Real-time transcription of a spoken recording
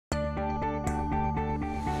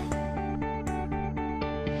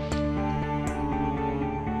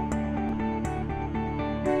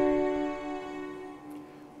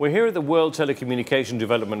We're here at the World Telecommunication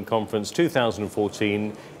Development Conference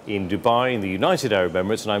 2014 in Dubai in the United Arab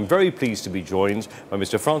Emirates, and I'm very pleased to be joined by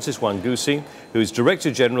Mr. Francis Wangusi, who is Director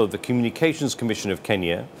General of the Communications Commission of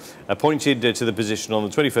Kenya. Appointed to the position on the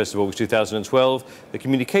 21st of August 2012, the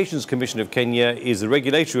Communications Commission of Kenya is the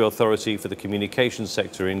regulatory authority for the communications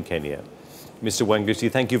sector in Kenya. Mr.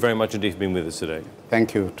 Wangusi, thank you very much indeed for being with us today.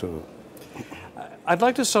 Thank you too. I'd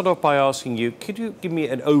like to start off by asking you, could you give me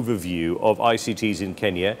an overview of ICTs in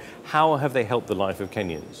Kenya? How have they helped the life of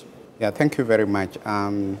Kenyans? Yeah, thank you very much.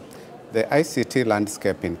 The ICT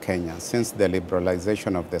landscape in Kenya, since the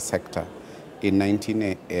liberalization of the sector in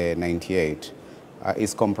 1998,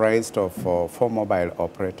 is comprised of 4 mobile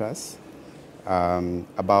operators,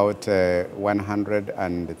 about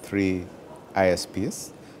 103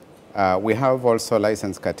 ISPs. We have also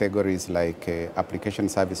license categories like application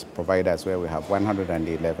service providers, where we have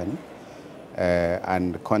 111,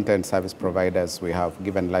 and content service providers, we have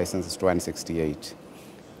given licenses to 168.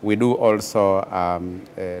 We do also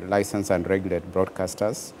license and regulate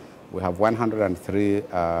broadcasters. We have 103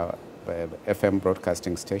 FM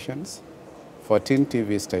broadcasting stations, 14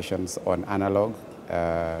 TV stations on analog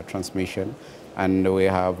transmission, and we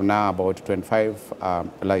have now about 25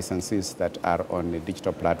 licenses that are on the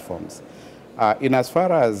digital platforms. In as far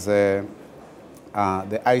as the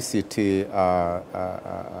ICT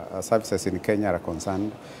services in Kenya are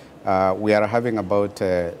concerned, we are having about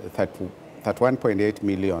 31.8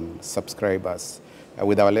 million subscribers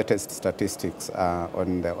with our latest statistics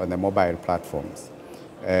on the mobile platforms.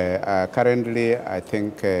 Currently, I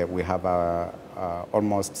think we have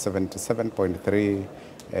almost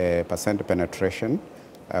 77.3% penetration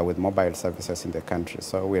with mobile services in the country,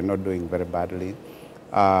 so we're not doing very badly.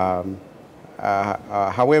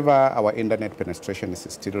 However, our internet penetration is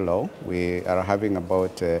still low. We are having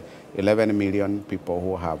about 11 million people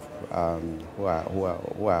who have who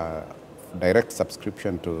are direct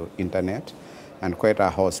subscription to internet, and quite a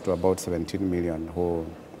host to about 17 million who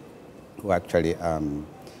actually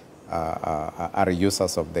are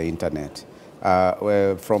users of the internet.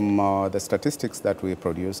 From the statistics that we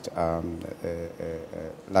produced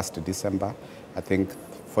last December, I think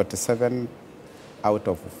 47 out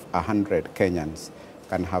of 100 Kenyans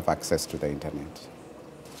can have access to the internet.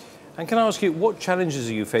 And can I ask you, what challenges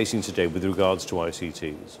are you facing today with regards to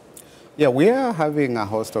ICTs? Yeah, we are having a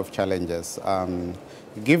host of challenges.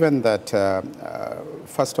 Given that,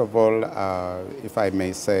 first of all, if I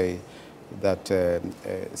may say, that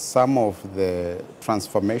some of the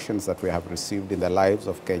transformations that we have received in the lives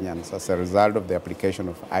of Kenyans as a result of the application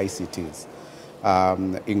of ICTs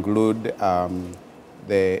include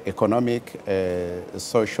the economic,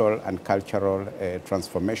 social, and cultural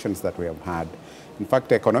transformations that we have had. In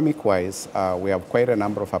fact, economic-wise, we have quite a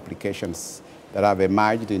number of applications that have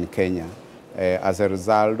emerged in Kenya as a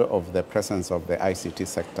result of the presence of the ICT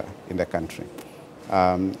sector in the country.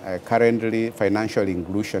 Currently, financial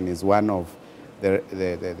inclusion is one of the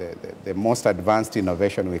most advanced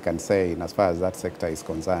innovation we can say in as far as that sector is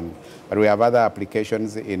concerned. But we have other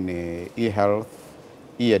applications in e-health,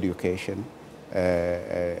 e-education,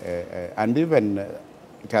 and even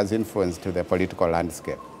it has influenced to the political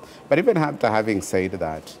landscape. But even after having said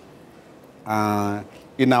that,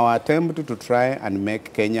 in our attempt to try and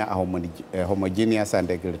make Kenya a homogeneous and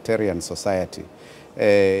egalitarian society,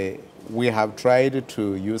 we have tried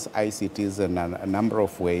to use ICTs in a number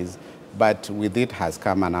of ways, but with it has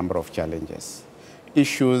come a number of challenges.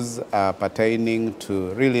 Issues pertaining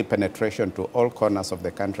to really penetration to all corners of the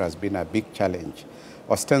country has been a big challenge,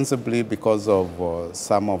 ostensibly because of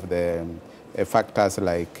some of the factors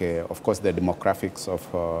like, of course, the demographics of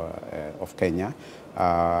Kenya,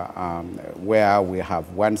 where we have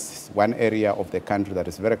one area of the country that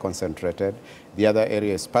is very concentrated. The other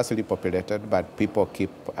area is sparsely populated, but people keep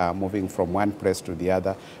moving from one place to the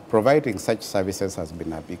other. Providing such services has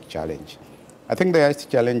been a big challenge. I think the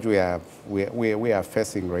challenge we are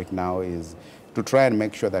facing right now is to try and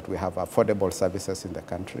make sure that we have affordable services in the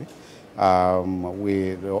country.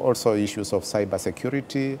 Also issues of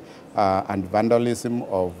cybersecurity and vandalism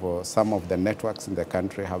of some of the networks in the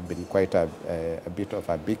country have been quite a bit of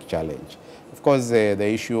a big challenge. Of course, the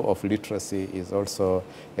issue of literacy is also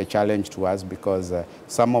a challenge to us because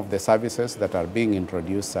some of the services that are being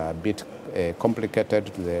introduced are a bit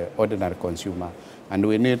complicated to the ordinary consumer, and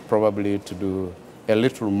we need probably to do a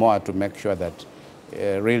little more to make sure that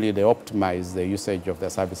really they optimize the usage of the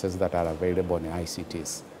services that are available in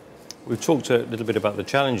ICTs. We've talked a little bit about the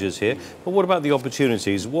challenges here, but what about the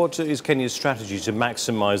opportunities? What is Kenya's strategy to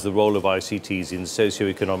maximise the role of ICTs in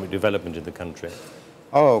socio-economic development in the country?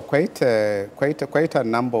 Oh, quite a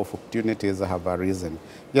number of opportunities have arisen.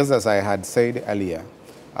 Just as I had said earlier,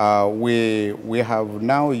 We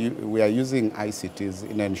are using ICTs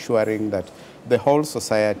in ensuring that the whole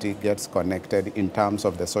society gets connected in terms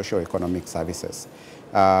of the socio-economic services.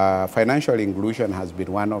 Financial inclusion has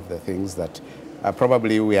been one of the things that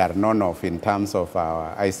probably we are known of in terms of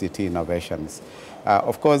our ICT innovations.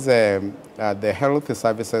 Of course, the health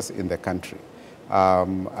services in the country.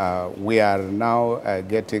 We are now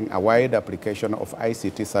getting a wide application of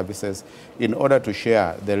ICT services in order to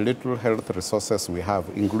share the little health resources we have,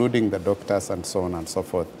 including the doctors and so on and so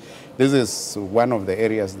forth. This is one of the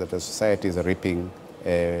areas that the society is reaping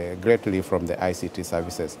greatly from the ICT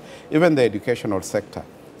services. Even the educational sector.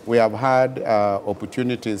 We have had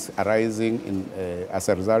opportunities arising as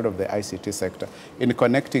a result of the ICT sector in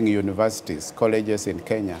connecting universities, colleges in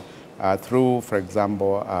Kenya, through, for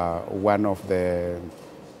example, one of the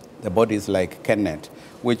bodies like KENET,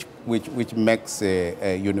 which makes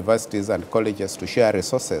universities and colleges to share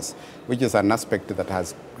resources, which is an aspect that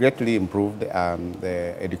has greatly improved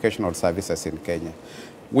the educational services in Kenya.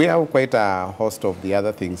 We have quite a host of the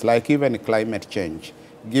other things, like even climate change,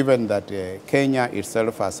 given that Kenya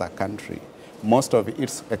itself as a country, most of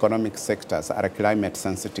its economic sectors are climate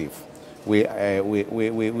sensitive. We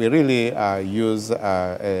really use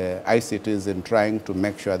ICTs in trying to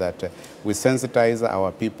make sure that we sensitize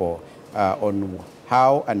our people on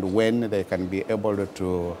how and when they can be able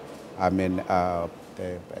to,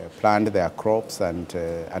 plant their crops and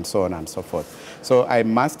so on and so forth. So I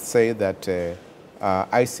must say that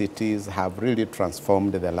ICTs have really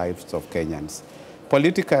transformed the lives of Kenyans.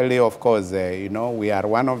 Politically, of course, we are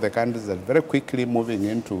one of the countries that very quickly moving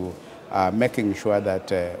into making sure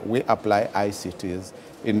that we apply ICTs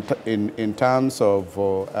in terms of,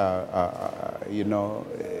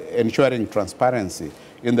 ensuring transparency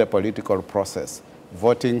in the political process.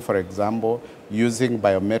 Voting, for example, using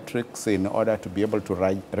biometrics in order to be able to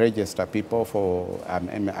register people for,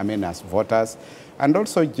 as voters. And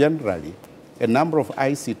also generally, a number of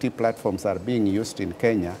ICT platforms are being used in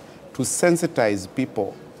Kenya to sensitize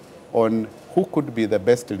people on who could be the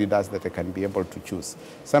best leaders that they can be able to choose,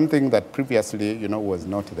 something that previously, was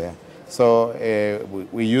not there. So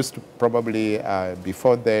we used to probably,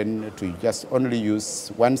 before then, to just only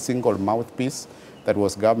use one single mouthpiece that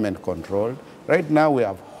was government controlled. Right now, we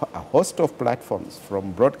have a host of platforms,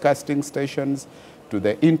 from broadcasting stations to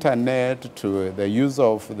the internet, to the use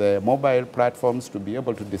of the mobile platforms to be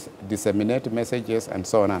able to disseminate messages and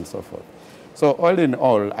so on and so forth. So all in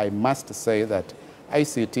all, I must say that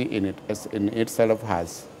ICT in itself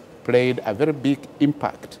has played a very big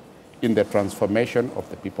impact in the transformation of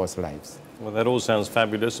the people's lives. Well, that all sounds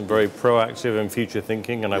fabulous and very proactive and future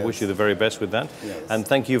thinking, and I wish you the very best with that. Yes. And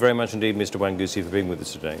thank you very much indeed, Mr. Wangusi, for being with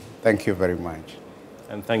us today. Thank you very much.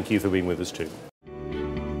 And thank you for being with us too.